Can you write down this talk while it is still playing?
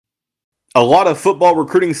A lot of football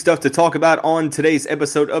recruiting stuff to talk about on today's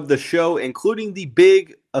episode of the show, including the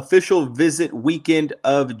big official visit weekend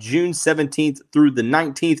of June 17th through the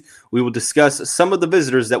 19th. We will discuss some of the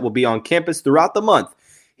visitors that will be on campus throughout the month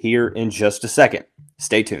here in just a second.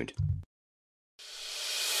 Stay tuned.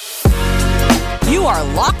 You are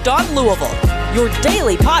Locked On Louisville, your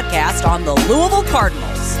daily podcast on the Louisville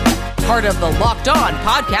Cardinals. Part of the Locked On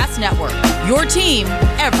Podcast Network, your team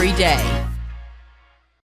every day.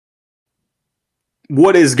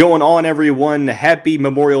 What is going on, everyone? Happy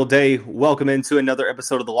Memorial Day. Welcome into another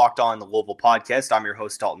episode of the Locked On Louisville podcast. I'm your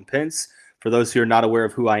host, Dalton Pence. For those who are not aware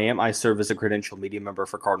of who I am, I serve as a credentialed media member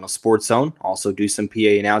for Cardinal Sports Zone. Also do some PA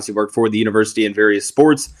announcing work for the university in various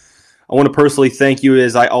sports. I want to personally thank you,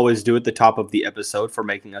 as I always do at the top of the episode, for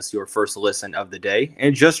making us your first listen of the day.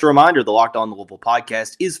 And just a reminder, the Locked On Louisville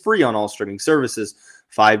podcast is free on all streaming services,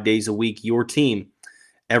 5 days a week, your team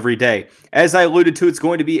every day. As I alluded to, it's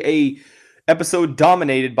going to be a episode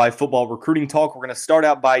dominated by football recruiting talk. We're going to start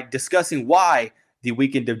out by discussing why the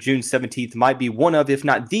weekend of June 17th might be one of, if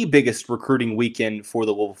not the biggest recruiting weekend for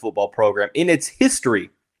the Louisville football program in its history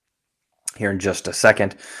here in just a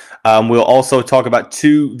second. We'll also talk about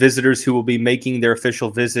two visitors who will be making their official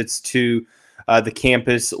visits to the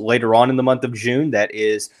campus later on in the month of June. That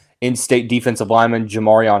is in-state defensive lineman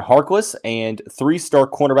Jamarion Harkless and three-star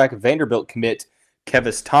cornerback Vanderbilt commit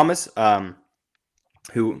Kevis Thomas,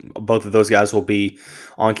 who both of those guys will be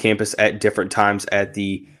on campus at different times at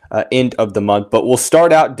the end of the month. But we'll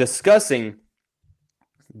start out discussing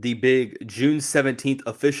the big June 17th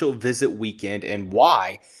official visit weekend and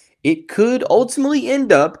why it could ultimately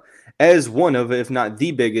end up as one of, if not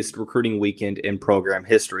the biggest recruiting weekend in program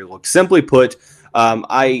history. Look, simply put,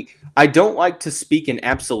 I don't like to speak in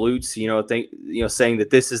absolutes, saying that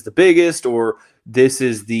this is the biggest or this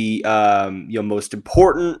is the most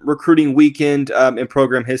important recruiting weekend in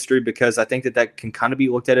program history, because I think that can kind of be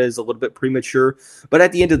looked at as a little bit premature. But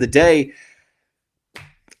at the end of the day,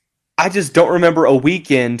 I just don't remember a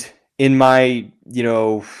weekend in my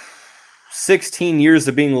 16 years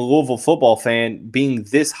of being a Louisville football fan being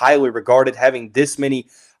this highly regarded, having this many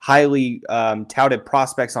highly touted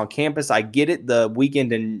prospects on campus. I get it, the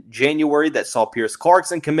weekend in January that saw Pierce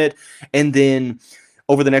Clarkson commit, and then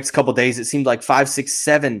over the next couple of days, it seemed like 5, 6,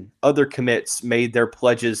 7 other commits made their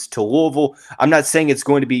pledges to Louisville. I'm not saying it's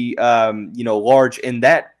going to be, large in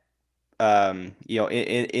that,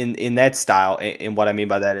 in that style. And what I mean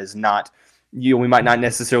by that is not, we might not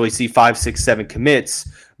necessarily see 5, 6, 7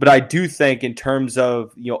 commits, but I do think in terms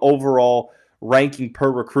of, overall ranking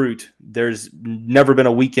per recruit, there's never been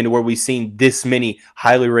a weekend where we've seen this many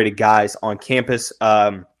highly rated guys on campus.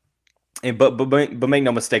 But make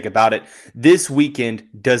no mistake about it, this weekend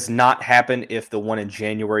does not happen if the one in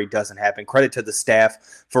January doesn't happen. Credit to the staff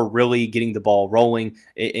for really getting the ball rolling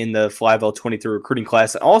in the Flyville 23 recruiting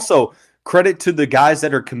class. And also credit to the guys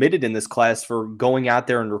that are committed in this class for going out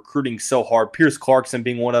there and recruiting so hard. Pierce Clarkson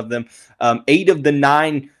being one of them. 8 of the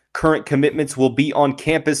 9 current commitments will be on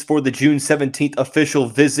campus for the June 17th official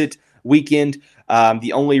visit weekend.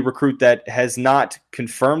 The only recruit that has not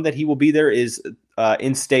confirmed that he will be there is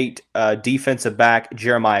in-state defensive back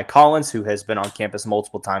Jeremiah Collins, who has been on campus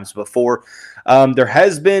multiple times before. There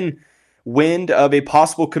has been wind of a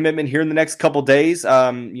possible commitment here in the next couple days.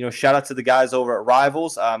 Shout out to the guys over at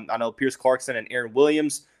Rivals. I know Pierce Clarkson and Aaron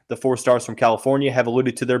Williams, the 4 stars from California, have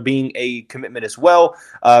alluded to there being a commitment as well.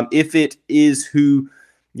 If it is who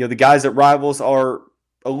the guys at Rivals are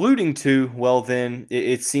alluding to, well, then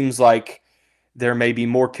it seems like there may be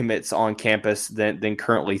more commits on campus than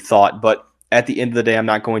currently thought. But at the end of the day, I'm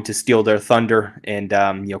not going to steal their thunder, and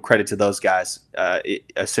credit to those guys,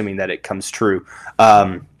 assuming that it comes true.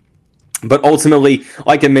 But ultimately,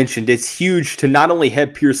 like I mentioned, it's huge to not only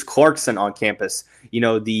have Pierce Clarkson on campus,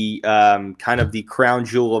 the kind of the crown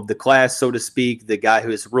jewel of the class, so to speak, the guy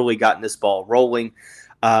who has really gotten this ball rolling,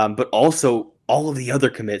 but also all of the other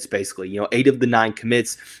commits, basically, 8 of the 9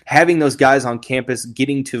 commits, having those guys on campus,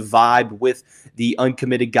 getting to vibe with the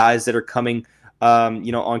uncommitted guys that are coming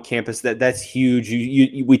on campus, that's huge.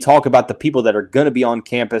 We talk about the people that are going to be on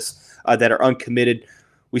campus that are uncommitted.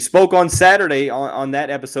 We spoke on Saturday on that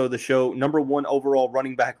episode of the show. Number 1 overall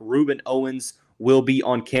running back Reuben Owens will be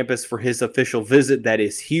on campus for his official visit. That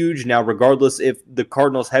is huge. Now, regardless if the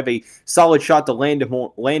Cardinals have a solid shot to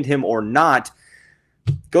land him or not,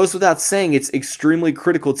 goes without saying it's extremely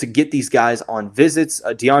critical to get these guys on visits.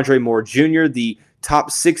 DeAndre Moore Jr., the top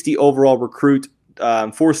 60 overall recruit,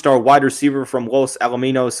 4-star wide receiver from Los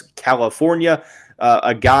Alamitos, California,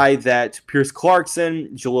 a guy that Pierce Clarkson,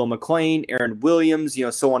 Jaleel McClain, Aaron Williams,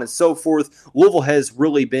 so on and so forth. Louisville has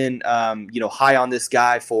really been, high on this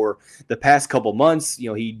guy for the past couple months.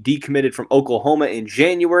 He decommitted from Oklahoma in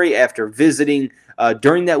January after visiting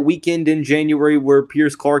during that weekend in January where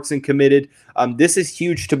Pierce Clarkson committed. This is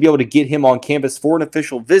huge to be able to get him on campus for an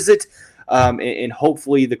official visit. And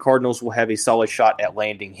hopefully the Cardinals will have a solid shot at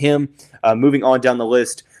landing him. Moving on down the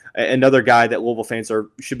list, another guy that Louisville fans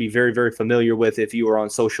should be very, very familiar with if you are on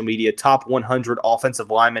social media. Top 100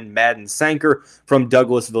 offensive lineman Madden Sanker from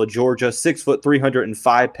Douglasville, Georgia. 6 foot,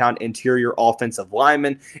 305-pound interior offensive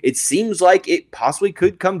lineman. It seems like it possibly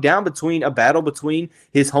could come down between a battle between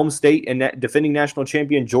his home state and defending national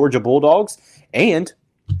champion Georgia Bulldogs and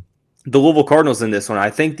the Louisville Cardinals in this one. I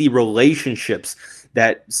think the relationships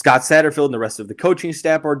that Scott Satterfield and the rest of the coaching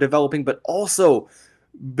staff are developing, but also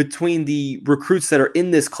between the recruits that are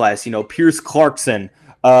in this class, Pierce Clarkson,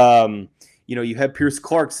 you have Pierce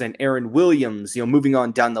Clarkson, Aaron Williams, moving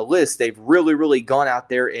on down the list, they've really, really gone out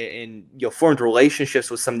there and formed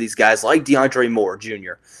relationships with some of these guys like DeAndre Moore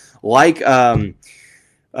Jr., like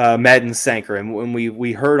Madden Sanker. And when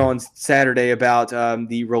we heard on Saturday about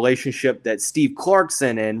the relationship that Steve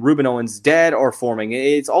Clarkson and Reuben Owens' dad are forming,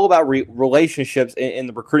 it's all about relationships in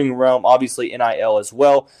the recruiting realm, obviously NIL as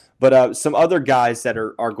well. But some other guys that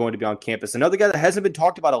are going to be on campus. Another guy that hasn't been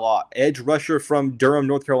talked about a lot, edge rusher from Durham,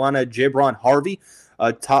 North Carolina, Jabron Harvey,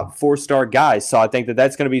 a top 4-star guy. So I think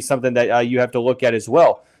that's going to be something that you have to look at as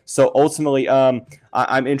well. So ultimately,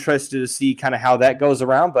 I'm interested to see kind of how that goes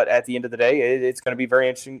around. But at the end of the day, it's going to be very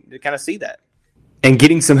interesting to kind of see that. And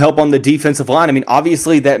getting some help on the defensive line. I mean,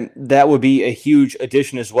 obviously that would be a huge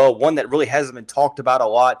addition as well. One that really hasn't been talked about a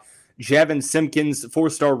lot. Javin Simpkins,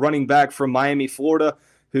 4-star running back from Miami, Florida,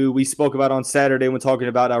 who we spoke about on Saturday when talking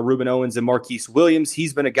about Reuben Owens and Marquise Williams.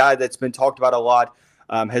 He's been a guy that's been talked about a lot,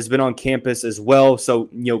 has been on campus as well. So,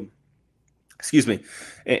 excuse me.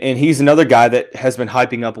 And he's another guy that has been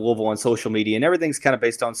hyping up Louisville on social media. And everything's kind of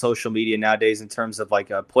based on social media nowadays in terms of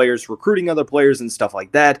players recruiting other players and stuff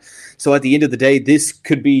like that. So at the end of the day, this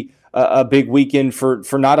could be a big weekend for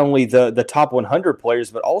not only the top 100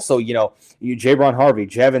 players, but also, Jabron Harvey,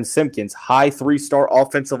 Javin Simpkins, high 3-star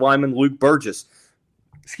offensive lineman Luke Burgess,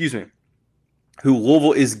 who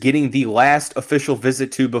Louisville is getting the last official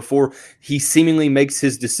visit to before he seemingly makes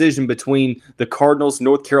his decision between the Cardinals,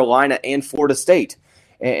 North Carolina, and Florida State.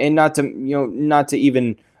 And not to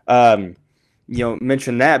even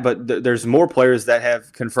mention that, but there's more players that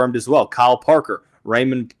have confirmed as well. Kyle Parker,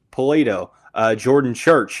 Raymond Polito, Jordan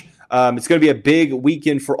Church. It's going to be a big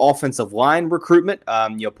weekend for offensive line recruitment.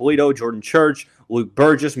 Polito, Jordan Church, Luke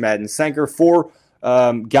Burgess, Madden Sanker, 4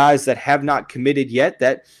 guys that have not committed yet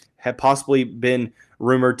that have possibly been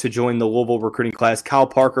rumored to join the Louisville recruiting class. Kyle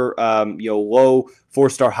Parker, low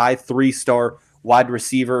 4-star, high 3-star wide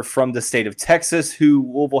receiver from the state of Texas, who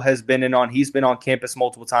Louisville has been in on. He's been on campus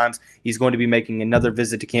multiple times. He's going to be making another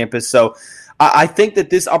visit to campus. So I think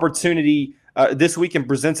that this opportunity, this weekend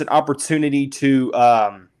presents an opportunity to,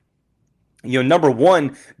 number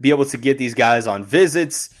one, be able to get these guys on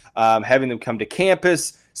visits, having them come to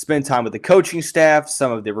campus, spend time with the coaching staff, some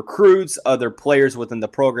of the recruits, other players within the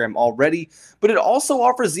program already. But it also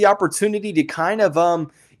offers the opportunity to kind of,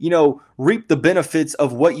 reap the benefits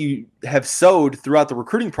of what you have sowed throughout the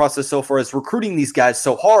recruiting process so far as recruiting these guys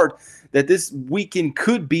so hard that this weekend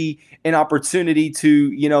could be an opportunity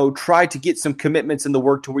to, try to get some commitments in the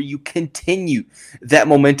work to where you continue that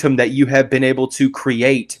momentum that you have been able to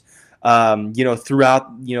create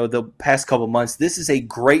throughout, the past couple months. This is a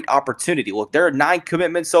great opportunity. Look, there are 9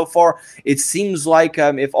 commitments so far. It seems like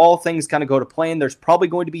if all things kind of go to plan, there's probably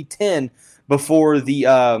going to be 10 before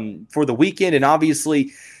for the weekend. And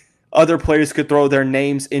obviously other players could throw their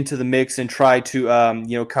names into the mix and try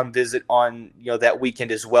to, come visit on, that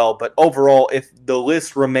weekend as well. But overall, if the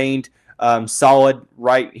list remained solid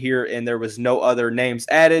right here and there was no other names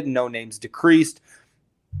added, no names decreased,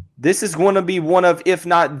 this is going to be one of, if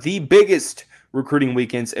not the biggest recruiting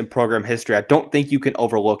weekends in program history. I don't think you can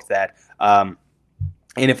overlook that. And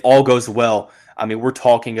if all goes well, I mean, we're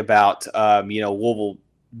talking about, Louisville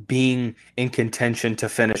being in contention to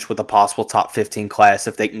finish with a possible top 15 class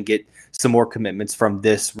if they can get some more commitments from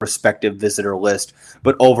this respective visitor list.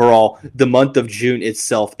 But overall, the month of June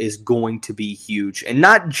itself is going to be huge. And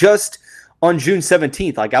not just on June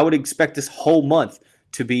 17th. I would expect this whole month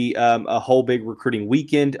to be a whole big recruiting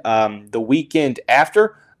weekend. The weekend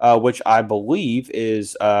after, which I believe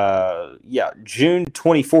is, June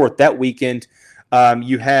 24th, that weekend,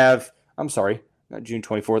 you have, I'm sorry, not June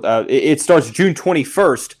 24th. It starts June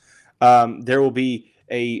 21st. There will be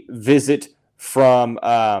a visit from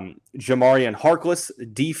Jamarian Harkless,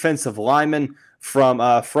 defensive lineman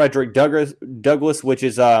from Frederick Douglass, which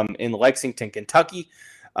is in Lexington, Kentucky.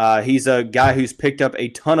 He's a guy who's picked up a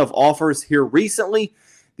ton of offers here recently.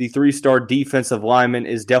 The 3-star defensive lineman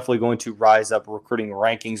is definitely going to rise up recruiting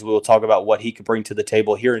rankings. We will talk about what he could bring to the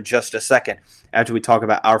table here in just a second after we talk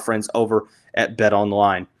about our friends over at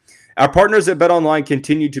BetOnline. Our partners at BetOnline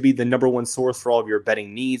continue to be the number one source for all of your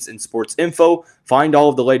betting needs and sports info. Find all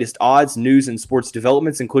of the latest odds, news, and sports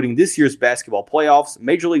developments, including this year's basketball playoffs,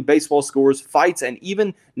 Major League Baseball scores, fights, and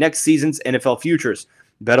even next season's NFL futures.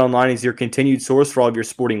 BetOnline is your continued source for all of your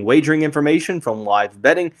sporting wagering information, from live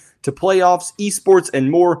betting to playoffs, esports,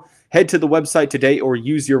 and more. Head to the website today or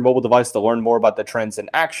use your mobile device to learn more about the trends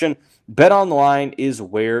in action. BetOnline is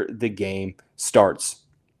where the game starts.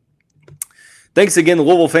 Thanks again,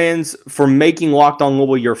 Louisville fans, for making Locked On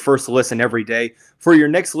Louisville your first listen every day. For your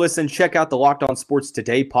next listen, check out the Locked On Sports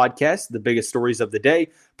Today podcast, the biggest stories of the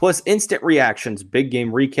day, plus instant reactions, big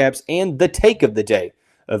game recaps, and the take of the day.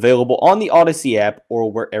 Available on the Odyssey app or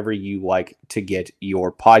wherever you like to get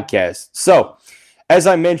your podcasts. So, as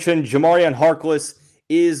I mentioned, Jamarian Harkless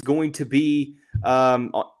is going to be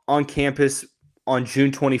on campus on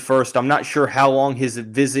June 21st. I'm not sure how long his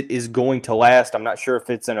visit is going to last. I'm not sure if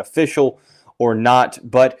it's an official or not,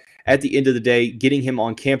 but at the end of the day, getting him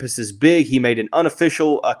on campus is big. He made an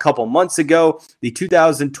unofficial a couple months ago. The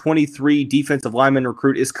 2023 defensive lineman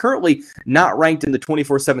recruit is currently not ranked in the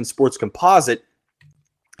 24/7 Sports Composite.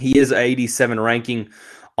 He is 87 ranking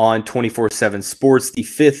on 24/7 Sports, the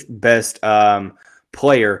 5th best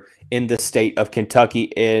player in the state of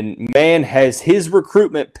Kentucky. And man, has his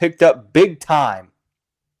recruitment picked up big time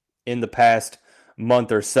in the past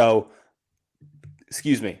month or so.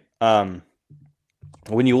 Excuse me.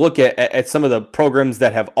 When you look at some of the programs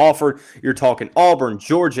that have offered, you're talking Auburn,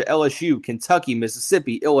 Georgia, LSU, Kentucky,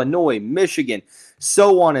 Mississippi, Illinois, Michigan,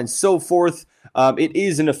 so on and so forth. It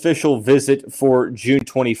is an official visit for June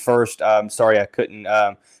 21st. Sorry, I couldn't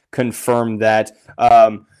confirm that.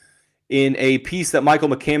 In a piece that Michael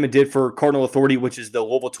McCammon did for Cardinal Authority, which is the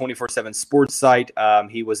Louisville 24/7 sports site,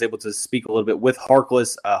 he was able to speak a little bit with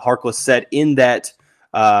Harkless. Harkless said in that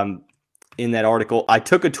article, I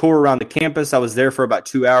took a tour around the campus. I was there for about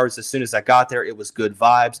 2 hours. As soon as I got there, it was good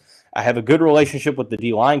vibes. I have a good relationship with the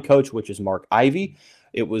D-line coach, which is Mark Ivey.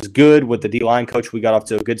 It was good with the D-line coach. We got off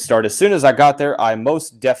to a good start. As soon as I got there, I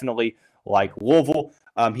most definitely like Louisville.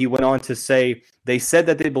 He went on to say, they said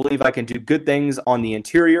that they believe I can do good things on the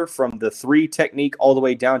interior, from the 3 technique all the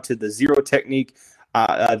way down to the 0 technique.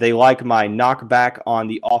 They like my knockback on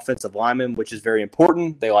the offensive lineman, which is very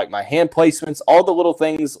important. They like my hand placements, all the little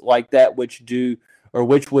things like that, which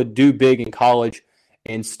would do big in college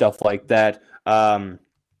and stuff like that.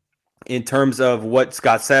 In terms of what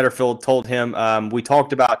Scott Satterfield told him, we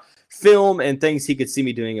talked about film and things he could see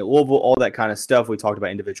me doing at Louisville, all that kind of stuff. We talked about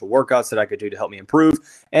individual workouts that I could do to help me improve,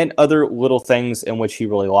 and other little things in which he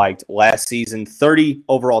really liked. Last season, 30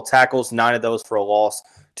 overall tackles, 9 of those for a loss,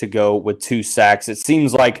 to go with 2 sacks. It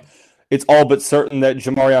seems like it's all but certain that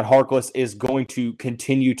Jamarian Harkless is going to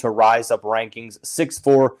continue to rise up rankings.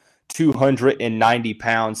 6'4", 290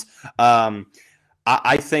 pounds.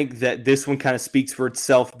 I think that this one kind of speaks for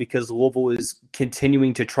itself, because Louisville is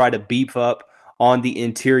continuing to try to beef up on the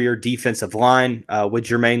interior defensive line. With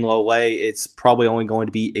Jermaine Lole, it's probably only going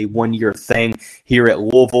to be a 1-year thing here at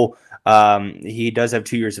Louisville. He does have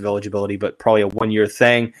 2 years of eligibility, but probably a 1-year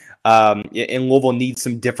thing. And Louisville needs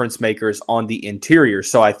some difference makers on the interior.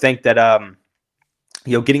 So I think that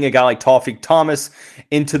getting a guy like Tawfiq Thomas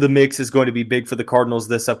into the mix is going to be big for the Cardinals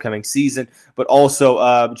this upcoming season. But also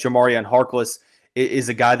Jamarian Harkless is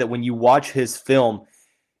a guy that when you watch his film,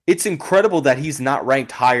 it's incredible that he's not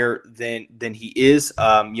ranked higher than he is.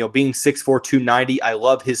 Being 6'4", 290, I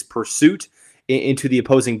love his pursuit into the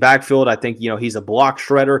opposing backfield. I think, he's a block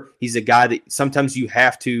shredder. He's a guy that sometimes you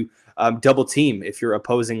have to double team if you're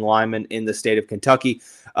opposing linemen in the state of Kentucky.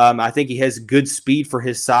 I think he has good speed for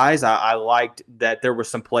his size. I liked that there were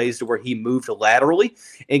some plays to where he moved laterally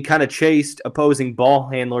and kind of chased opposing ball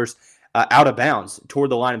handlers out of bounds toward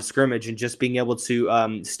the line of scrimmage, and just being able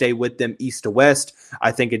to stay with them east to west.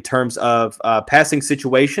 I think in terms of passing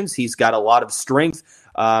situations, he's got a lot of strength.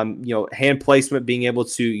 Hand placement, being able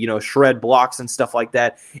to, shred blocks and stuff like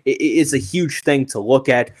that. It's a huge thing to look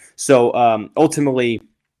at. So ultimately,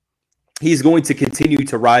 he's going to continue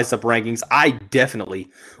to rise up rankings. I definitely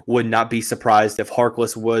would not be surprised if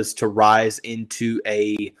Harkless was to rise into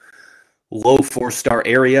a low 4-star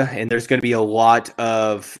area, and there's going to be a lot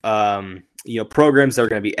of programs that are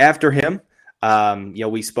going to be after him.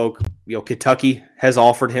 We spoke, Kentucky has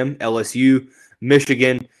offered him, LSU,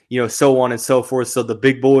 Michigan, so on and so forth. So the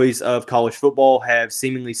big boys of college football have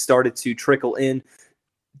seemingly started to trickle in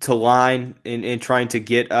to line in trying to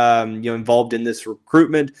get involved in this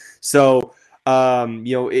recruitment. So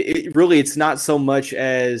it really, it's not so much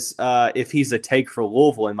as if he's a take for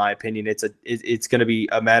Louisville. In my opinion, it's going to be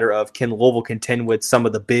a matter of, can Louisville contend with some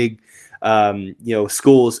of the big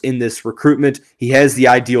schools in this recruitment. He has the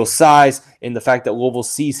ideal size, and the fact that Louisville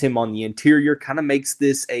sees him on the interior kind of makes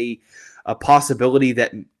this a possibility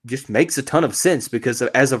that just makes a ton of sense, because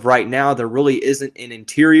as of right now, there really isn't an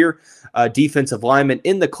interior defensive lineman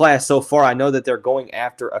in the class so far. I know that they're going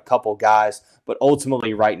after a couple guys, but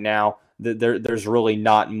ultimately right now, there's really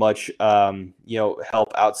not much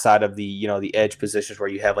help outside of the edge positions where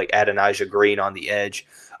you have like Adonijah Green on the edge.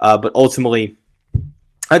 But ultimately,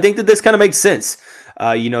 I think that this kind of makes sense.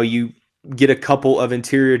 You get a couple of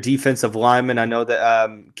interior defensive linemen. I know that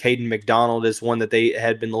Caden McDonald is one that they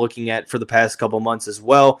had been looking at for the past couple months as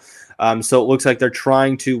well. So it looks like they're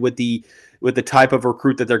trying to, with the type of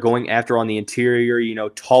recruit that they're going after on the interior,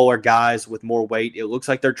 taller guys with more weight. It looks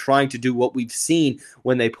like they're trying to do what we've seen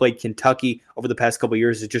when they played Kentucky over the past couple of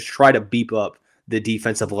years, is just try to beef up the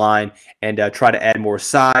defensive line and try to add more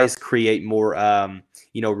size, create more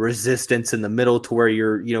resistance in the middle, to where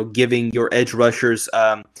you're giving your edge rushers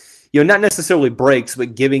not necessarily breaks,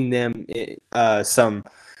 but giving them some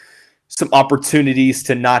opportunities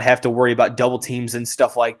to not have to worry about double teams and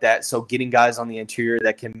stuff like that. So getting guys on the interior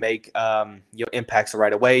that can make impacts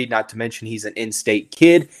right away. Not to mention he's an in-state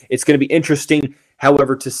kid. It's going to be interesting,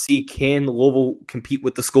 however, to see, can Louisville compete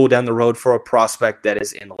with the school down the road for a prospect that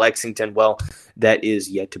is in Lexington? Well, that is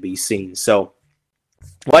yet to be seen. So,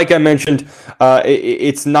 like I mentioned,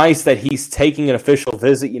 it's nice that he's taking an official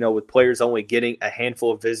visit, with players only getting a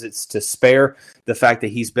handful of visits to spare. The fact that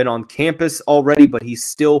he's been on campus already, but he's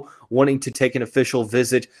still wanting to take an official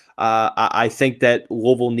visit. I think that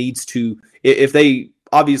Louisville needs to, if they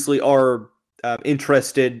obviously are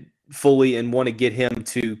interested fully and want to get him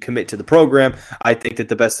to commit to the program, I think that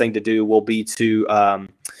the best thing to do will be to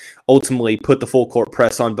ultimately put the full court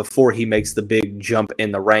press on before he makes the big jump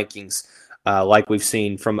in the rankings. Like we've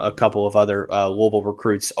seen from a couple of other Louisville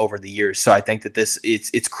recruits over the years. So I think that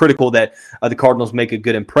it's critical that the Cardinals make a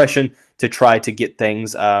good impression to try to get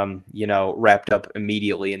things wrapped up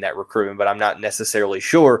immediately in that recruitment. But I'm not necessarily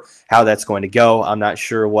sure how that's going to go. I'm not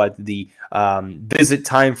sure what the visit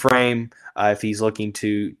time frame, if he's looking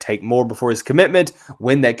to take more before his commitment,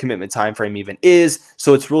 when that commitment time frame even is.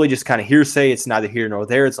 So it's really just kind of hearsay. It's neither here nor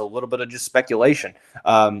there. It's a little bit of just speculation.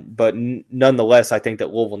 But nonetheless, I think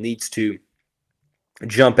that Louisville needs to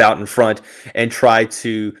jump out in front and try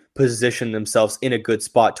to position themselves in a good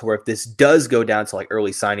spot, to where if this does go down to like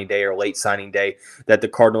early signing day or late signing day, that the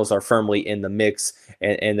Cardinals are firmly in the mix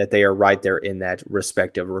and that they are right there in that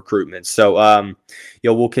respective recruitment. So,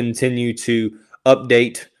 we'll continue to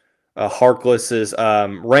update Harkless's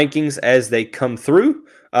rankings as they come through.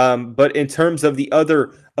 But in terms of the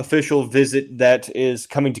other official visit that is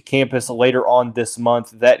coming to campus later on this month,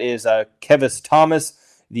 that is Kevis Thomas,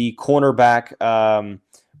 the cornerback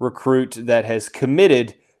recruit that has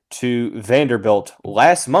committed to Vanderbilt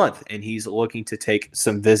last month, and he's looking to take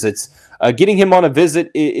some visits. Getting him on a visit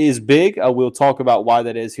is big. We'll talk about why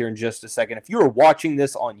that is here in just a second. If you are watching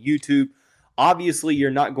this on YouTube, obviously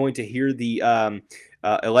you're not going to hear the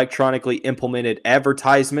electronically implemented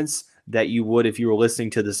advertisements that you would if you were listening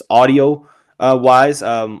to this audio wise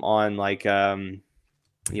on like Apple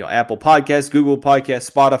Podcasts, Google Podcasts,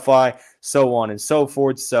 Spotify, so on and so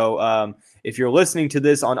forth. So if you're listening to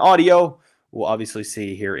this on audio, we'll obviously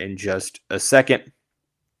see here in just a second.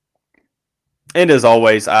 And as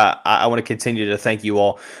always, I want to continue to thank you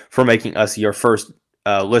all for making us your first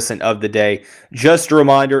listen of the day. Just a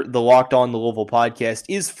reminder, the Locked On the Louisville podcast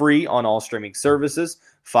is free on all streaming services,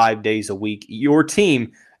 5 days a week, your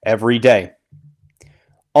team every day.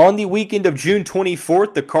 On the weekend of June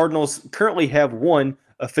 24th, the Cardinals currently have one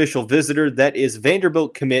official visitor. That is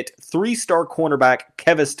Vanderbilt commit 3-star cornerback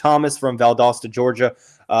Kevis Thomas from Valdosta, Georgia,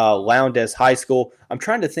 Lowndes High School. I'm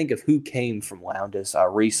trying to think of who came from Lowndes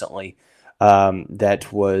recently that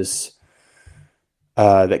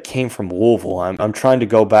came from Louisville. I'm trying to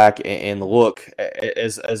go back and look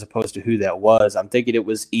as opposed to who that was. I'm thinking it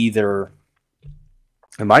was either,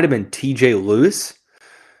 it might have been TJ Lewis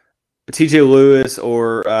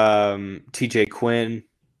or TJ Quinn.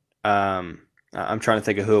 I'm trying to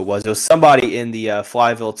think of who it was. It was somebody in the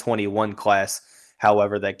Flyville 21 class,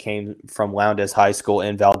 however, that came from Lowndes High School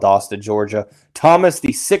in Valdosta, Georgia. Thomas,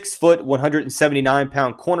 the 6-foot,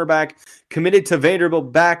 179-pound cornerback, committed to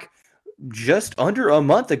Vanderbilt back just under a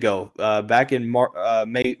month ago, back in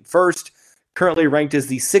May 1st, currently ranked as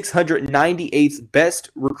the 698th best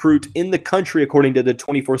recruit in the country, according to the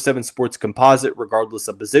 24/7 Sports Composite, regardless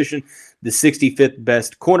of position, the 65th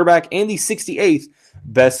best cornerback, and the 68th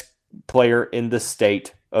best player in the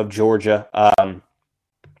state of Georgia.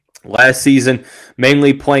 Last season,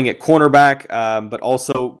 mainly playing at cornerback, but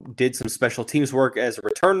also did some special teams work as a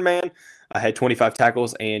return man. Had 25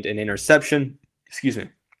 tackles and an interception. Excuse me.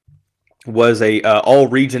 Was a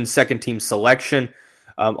all-region second-team selection.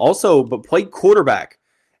 But played quarterback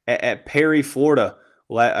at Perry, Florida,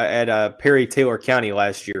 at Perry Taylor County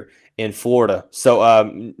last year in Florida.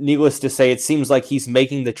 So needless to say, it seems like he's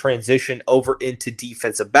making the transition over into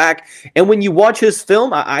defensive back. And when you watch his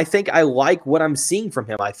film, I think I like what I'm seeing from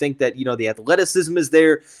him. I think that, the athleticism is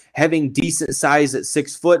there, having decent size at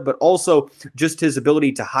 6 foot, but also just his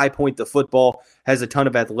ability to high point the football, has a ton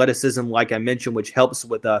of athleticism, like I mentioned, which helps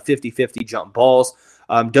with 50-50 jump balls.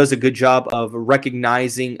 Does a good job of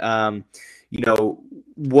recognizing,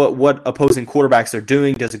 what opposing quarterbacks are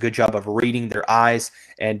doing, does a good job of reading their eyes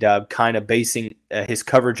and kind of basing his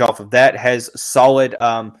coverage off of that. Has solid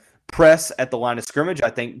press at the line of scrimmage. I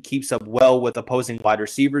think keeps up well with opposing wide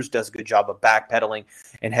receivers, does a good job of backpedaling,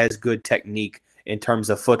 and has good technique in terms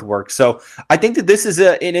of footwork. So I think that this is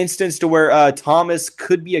an instance to where Thomas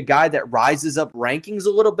could be a guy that rises up rankings a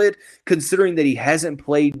little bit, considering that he hasn't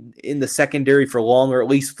played in the secondary for long, or at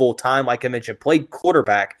least full time. Like I mentioned, played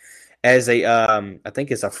quarterback as I think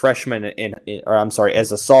as a freshman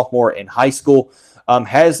as a sophomore in high school.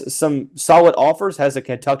 Has some solid offers, has a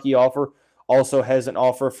Kentucky offer, also has an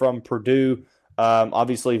offer from Purdue,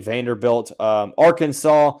 obviously Vanderbilt,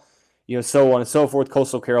 Arkansas, so on and so forth,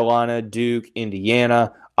 Coastal Carolina, Duke,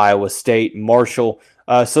 Indiana, Iowa State, Marshall.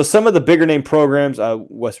 So some of the bigger name programs,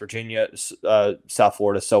 West Virginia, South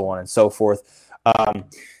Florida, so on and so forth.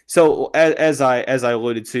 So as I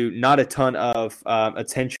alluded to, not a ton of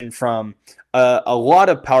attention from a lot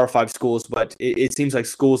of Power 5 schools, but it seems like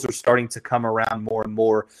schools are starting to come around more and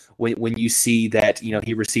more when you see that,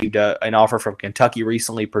 he received an offer from Kentucky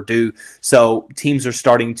recently, Purdue. So teams are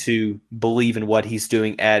starting to believe in what he's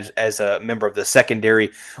doing as a member of the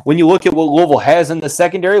secondary. When you look at what Louisville has in the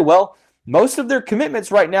secondary, well, most of their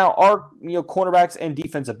commitments right now are, cornerbacks and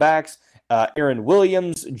defensive backs. Aaron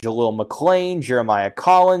Williams, Jaleel McClain, Jeremiah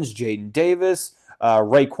Collins, Jaden Davis,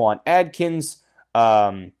 Raekwon Adkins,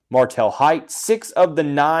 Martell Height. 6 of the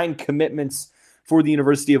 9 commitments for the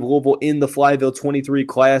University of Louisville in the Flyville 23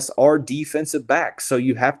 class are defensive backs. So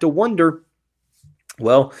you have to wonder,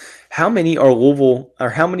 well, how many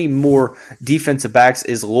more defensive backs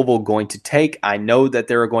is Louisville going to take? I know that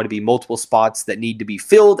there are going to be multiple spots that need to be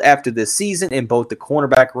filled after this season in both the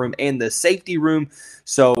cornerback room and the safety room.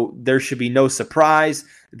 So there should be no surprise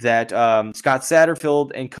that Scott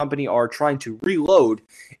Satterfield and company are trying to reload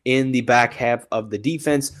in the back half of the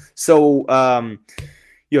defense. So,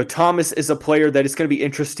 Thomas is a player that it's going to be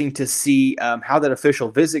interesting to see how that official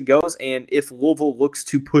visit goes, and if Louisville looks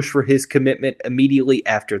to push for his commitment immediately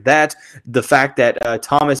after that. The fact that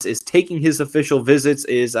Thomas is taking his official visits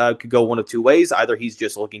could go one of two ways. Either he's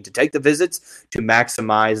just looking to take the visits to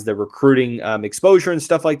maximize the recruiting exposure and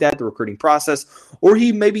stuff like that, the recruiting process, or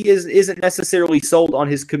he maybe isn't necessarily sold on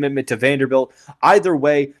his commitment to Vanderbilt. Either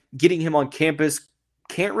way, getting him on campus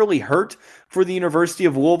can't really hurt for the University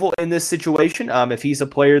of Louisville in this situation. If he's a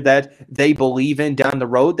player that they believe in down the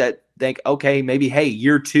road, that think, okay, maybe, hey,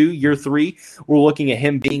 year 2, year 3, we're looking at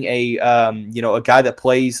him being a guy that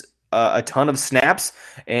plays a ton of snaps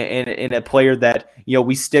and a player that,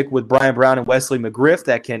 we stick with Brian Brown and Wesley McGriff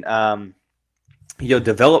that can,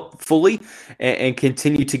 develop fully and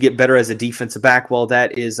continue to get better as a defensive back. Well,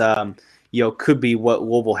 that is, could be what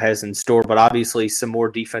Louisville has in store, but obviously some more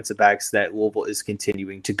defensive backs that Louisville is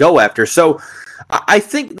continuing to go after. So I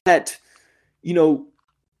think that,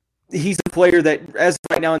 he's a player that, as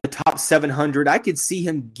right now in the top 700, I could see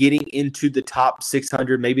him getting into the top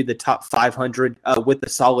 600, maybe the top 500 with a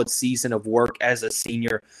solid season of work as a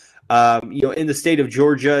senior. In the state of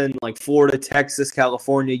Georgia and like Florida, Texas,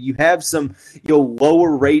 California, you have some,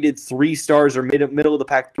 lower rated 3 stars or middle of the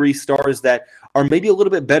pack 3 stars that are maybe a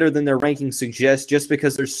little bit better than their ranking suggests, just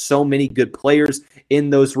because there's so many good players in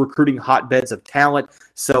those recruiting hotbeds of talent.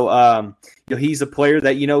 So, he's a player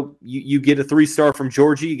that, you get a 3-star from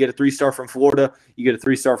Georgia, you get a 3-star from Florida, you get a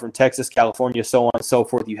 3-star from Texas, California, so on and so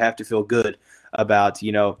forth. You have to feel good about,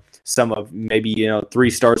 some of maybe, 3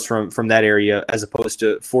 stars from that area, as opposed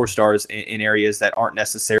to 4 stars in areas that aren't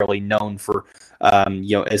necessarily known for,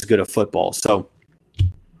 as good a football. So,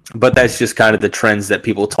 but that's just kind of the trends that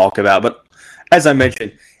people talk about. But as I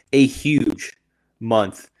mentioned, a huge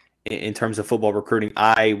month in terms of football recruiting.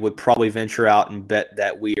 I would probably venture out and bet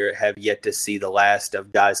that we have yet to see the last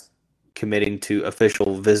of guys committing to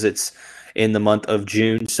official visits in the month of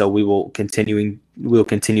June. So we'll continue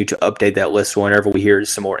to update that list whenever we hear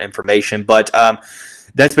some more information. But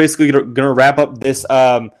that's basically going to wrap up this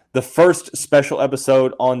the first special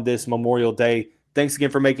episode on this Memorial Day. Thanks again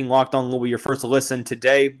for making Locked On Louisville your first listen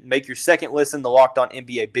today. Make your second listen, the Locked On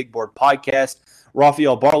NBA Big Board Podcast.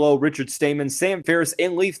 Rafael Barlow, Richard Stamen, Sam Ferris,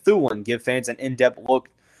 and Lee Thulin give fans an in-depth look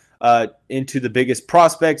into the biggest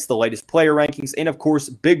prospects, the latest player rankings, and, of course,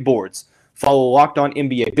 big boards. Follow Locked On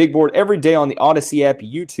NBA Big Board every day on the Odyssey app,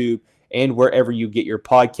 YouTube, and wherever you get your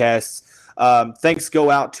podcasts. Thanks go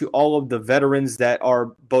out to all of the veterans that are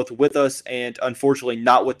both with us and, unfortunately,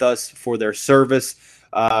 not with us for their service.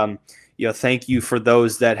 Thank you for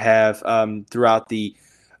those that have, throughout the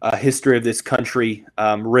history of this country,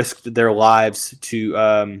 risked their lives to,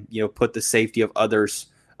 put the safety of others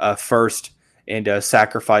first and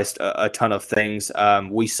sacrificed a ton of things.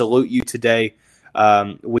 We salute you today.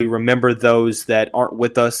 We remember those that aren't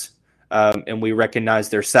with us, and we recognize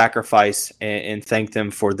their sacrifice and thank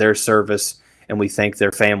them for their service, and we thank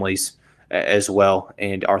their families as well,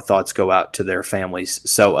 and our thoughts go out to their families.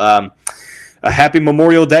 So a happy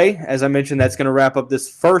Memorial Day. As I mentioned, that's going to wrap up this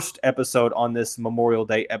first episode on this Memorial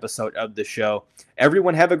Day episode of the show.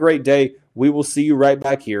 Everyone have a great day. We will see you right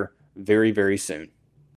back here very, very soon.